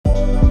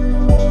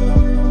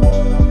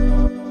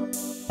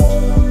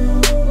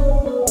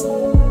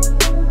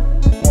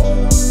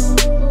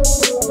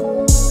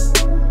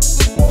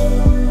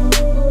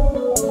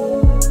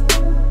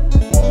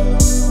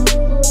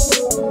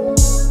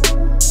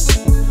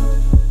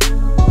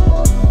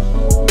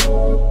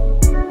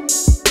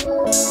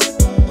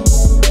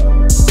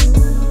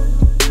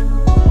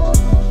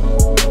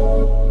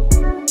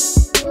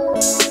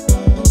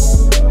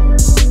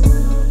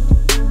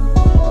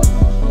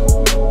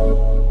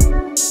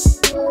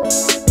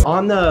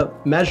On the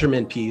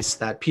measurement piece,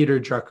 that Peter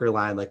Drucker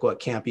line, like what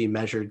can't be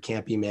measured,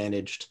 can't be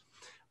managed.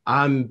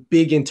 I'm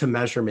big into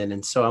measurement.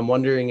 And so I'm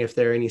wondering if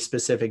there are any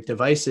specific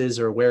devices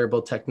or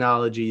wearable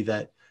technology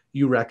that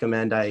you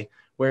recommend. I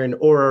wear an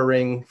Oura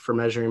ring for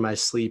measuring my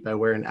sleep. I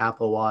wear an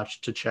Apple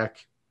Watch to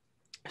check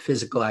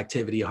physical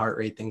activity, heart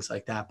rate, things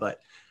like that. But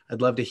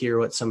I'd love to hear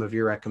what some of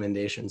your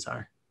recommendations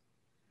are.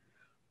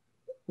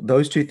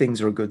 Those two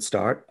things are a good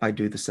start. I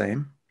do the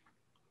same.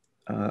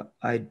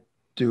 I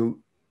do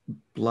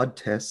blood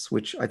tests,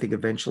 which I think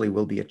eventually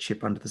will be a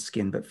chip under the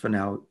skin, but for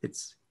now,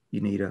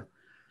 you need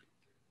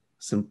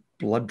some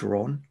blood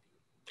drawn.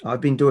 I've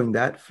been doing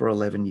that for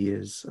 11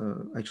 years,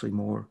 actually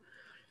more,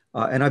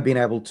 and I've been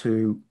able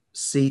to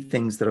see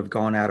things that have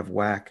gone out of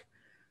whack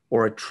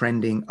or are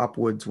trending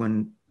upwards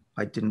when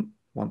I didn't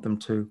want them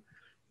to,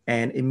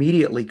 and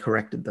immediately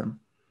corrected them.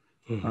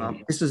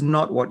 This is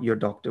not what your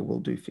doctor will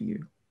do for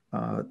you.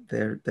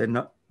 They're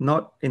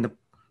not in the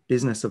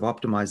business of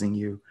optimizing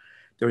you.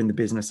 They're in the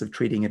business of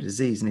treating a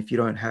disease. And if you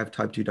don't have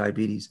type 2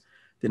 diabetes,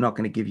 they're not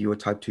going to give you a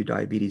type 2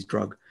 diabetes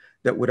drug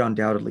that would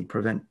undoubtedly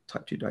prevent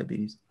type 2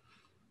 diabetes.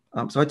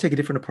 So I take a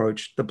different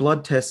approach. The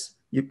blood tests,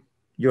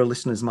 your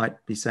listeners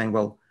might be saying,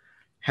 well,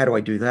 how do I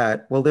do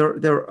that? Well,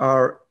 there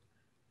are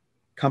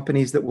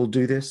companies that will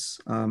do this.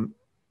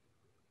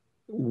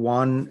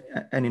 One,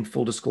 and in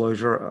full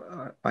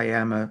disclosure, I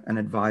am an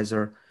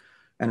advisor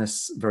and a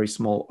very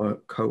small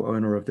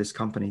co-owner of this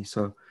company.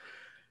 So,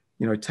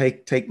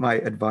 take my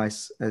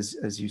advice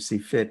as you see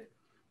fit.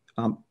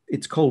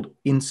 It's called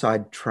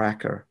Inside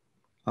Tracker.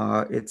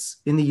 It's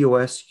in the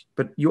US,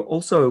 but you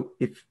also,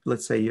 if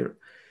let's say you're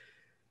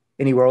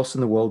anywhere else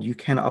in the world, you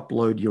can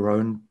upload your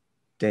own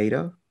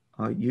data.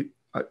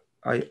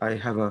 I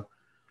have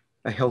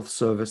a health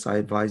service. I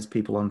advise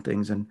people on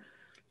things, and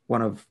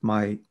one of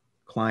my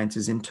clients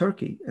is in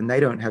Turkey, and they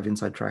don't have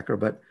Inside Tracker,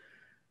 but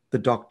the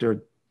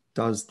doctor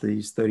does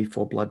these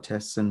 34 blood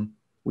tests, and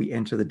we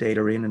enter the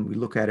data in and we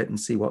look at it and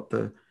see what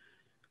the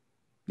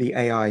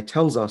AI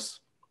tells us.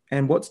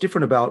 And what's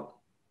different about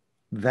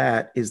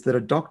that is that a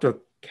doctor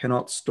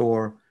cannot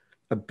store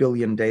 1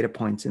 billion data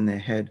points in their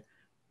head.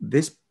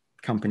 This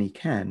company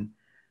can,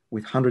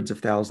 with hundreds of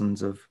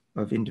thousands of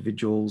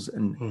individuals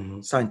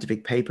and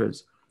scientific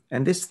papers.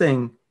 And this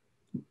thing,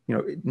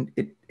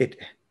 it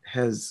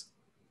has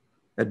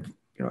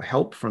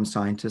help from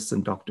scientists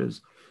and doctors.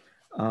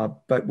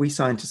 But we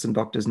scientists and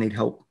doctors need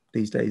help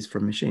these days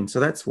from machines.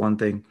 So that's one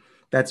thing.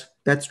 That's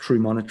true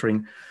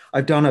monitoring.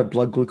 I've done a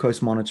blood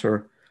glucose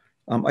monitor.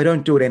 I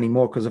don't do it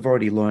anymore because I've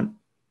already learned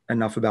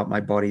enough about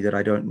my body that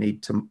I don't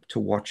need to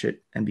watch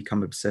it and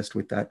become obsessed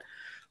with that.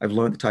 I've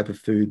learned the type of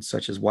foods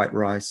such as white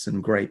rice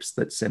and grapes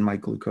that send my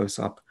glucose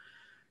up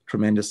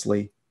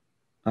tremendously.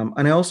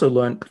 And I also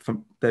learned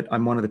that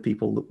I'm one of the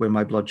people where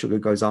my blood sugar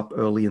goes up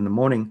early in the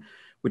morning,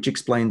 which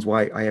explains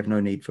why I have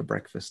no need for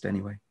breakfast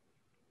anyway.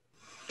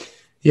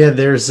 Yeah,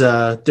 there's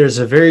a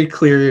very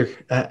clear,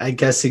 I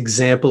guess,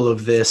 example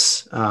of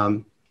this.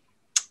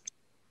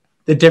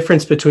 The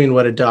difference between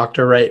what a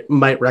doctor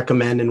might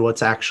recommend and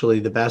what's actually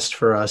the best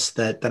for us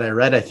that I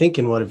read, I think,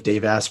 in one of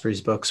Dave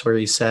Asprey's books, where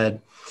he said,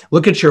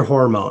 look at your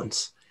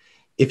hormones.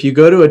 If you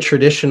go to a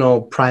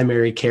traditional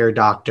primary care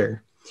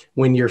doctor,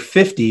 when you're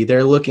 50,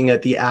 they're looking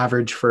at the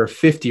average for a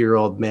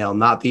 50-year-old male,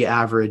 not the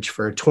average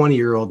for a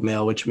 20-year-old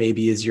male, which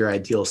maybe is your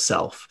ideal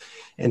self.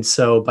 And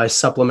so by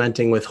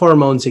supplementing with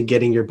hormones and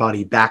getting your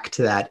body back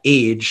to that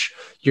age,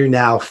 you're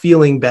now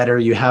feeling better,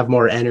 you have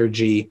more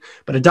energy.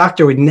 But a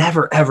doctor would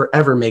never, ever,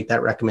 ever make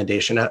that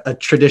recommendation. A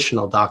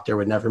traditional doctor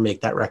would never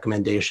make that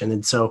recommendation.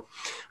 And so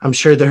I'm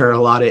sure there are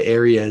a lot of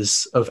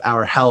areas of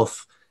our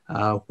health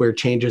where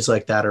changes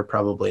like that are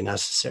probably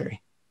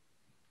necessary.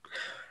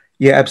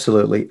 Yeah,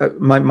 absolutely.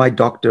 My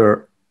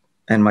doctor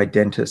and my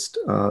dentist,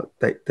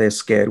 they're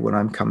scared when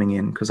I'm coming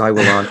in because I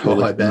will argue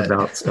with them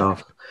about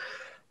stuff.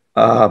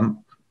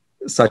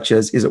 Such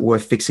as, is it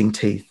worth fixing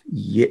teeth?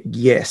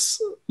 Yes,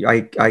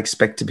 I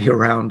expect to be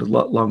around a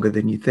lot longer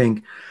than you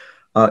think.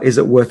 Is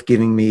it worth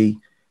giving me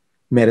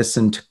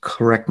medicine to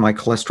correct my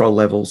cholesterol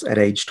levels at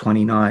age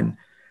 29?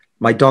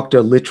 My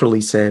doctor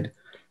literally said,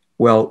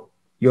 well,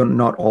 you're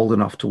not old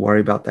enough to worry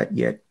about that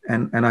yet.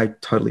 And I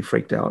totally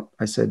freaked out.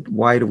 I said,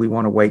 why do we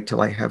want to wait till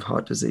I have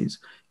heart disease?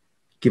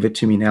 Give it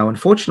to me now.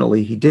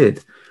 Unfortunately, he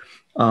did.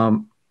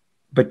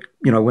 But,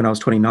 when I was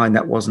 29,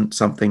 that wasn't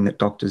something that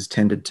doctors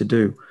tended to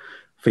do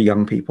for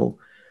young people.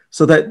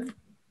 So that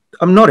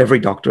I'm not every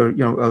doctor,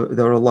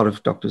 there are a lot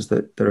of doctors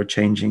that are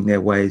changing their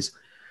ways.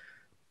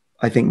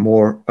 I think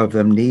more of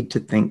them need to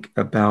think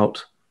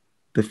about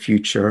the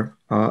future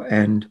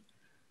and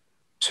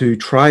to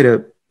try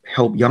to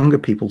help younger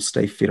people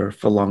stay fitter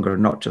for longer,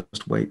 not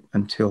just wait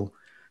until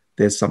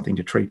there's something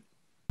to treat.